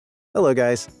Hello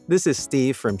guys, this is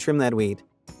Steve from Trim That Weed.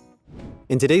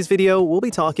 In today's video, we'll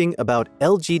be talking about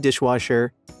LG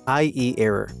dishwasher IE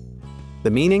error,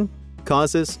 the meaning,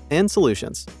 causes, and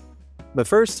solutions. But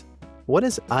first, what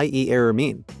does IE error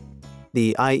mean?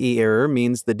 The IE error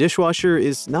means the dishwasher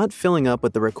is not filling up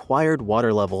with the required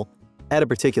water level at a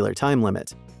particular time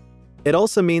limit. It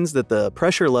also means that the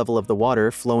pressure level of the water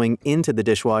flowing into the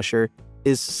dishwasher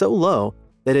is so low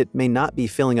that it may not be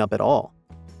filling up at all.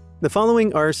 The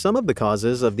following are some of the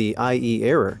causes of the IE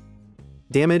error.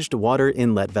 Damaged water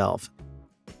inlet valve.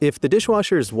 If the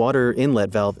dishwasher's water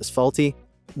inlet valve is faulty,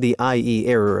 the IE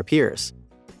error appears,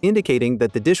 indicating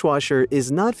that the dishwasher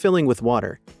is not filling with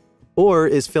water, or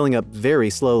is filling up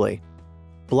very slowly.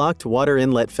 Blocked water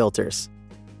inlet filters.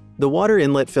 The water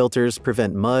inlet filters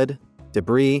prevent mud,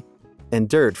 debris, and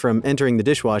dirt from entering the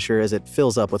dishwasher as it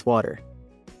fills up with water.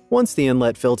 Once the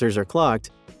inlet filters are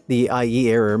clogged, the IE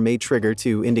error may trigger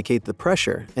to indicate the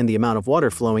pressure and the amount of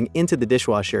water flowing into the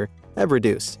dishwasher have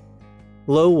reduced.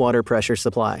 Low water pressure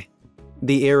supply.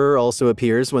 The error also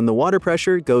appears when the water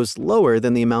pressure goes lower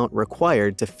than the amount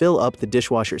required to fill up the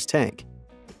dishwasher's tank.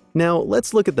 Now,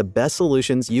 let's look at the best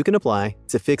solutions you can apply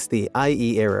to fix the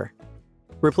IE error.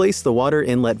 Replace the water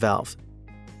inlet valve.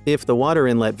 If the water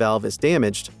inlet valve is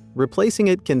damaged, replacing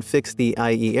it can fix the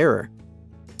IE error.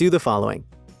 Do the following.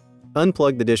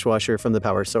 Unplug the dishwasher from the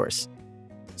power source.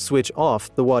 Switch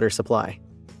off the water supply.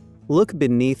 Look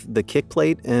beneath the kick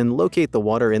plate and locate the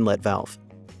water inlet valve.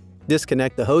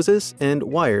 Disconnect the hoses and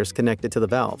wires connected to the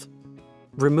valve.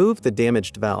 Remove the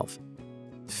damaged valve.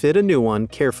 Fit a new one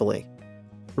carefully.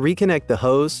 Reconnect the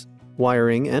hose,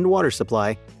 wiring, and water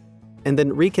supply, and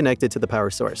then reconnect it to the power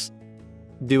source.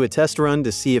 Do a test run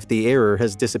to see if the error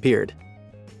has disappeared.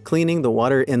 Cleaning the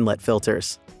water inlet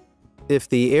filters. If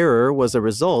the error was a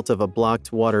result of a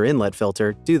blocked water inlet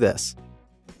filter, do this.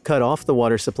 Cut off the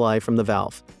water supply from the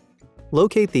valve.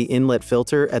 Locate the inlet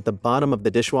filter at the bottom of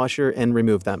the dishwasher and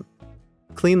remove them.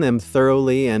 Clean them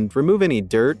thoroughly and remove any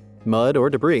dirt, mud, or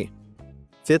debris.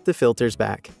 Fit the filters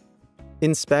back.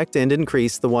 Inspect and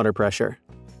increase the water pressure.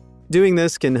 Doing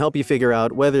this can help you figure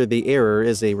out whether the error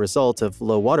is a result of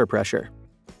low water pressure.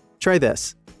 Try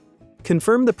this.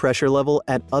 Confirm the pressure level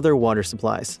at other water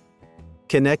supplies.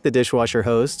 Connect the dishwasher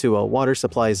hose to a water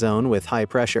supply zone with high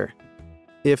pressure.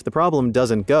 If the problem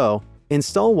doesn't go,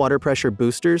 install water pressure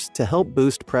boosters to help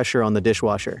boost pressure on the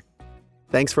dishwasher.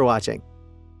 Thanks for watching.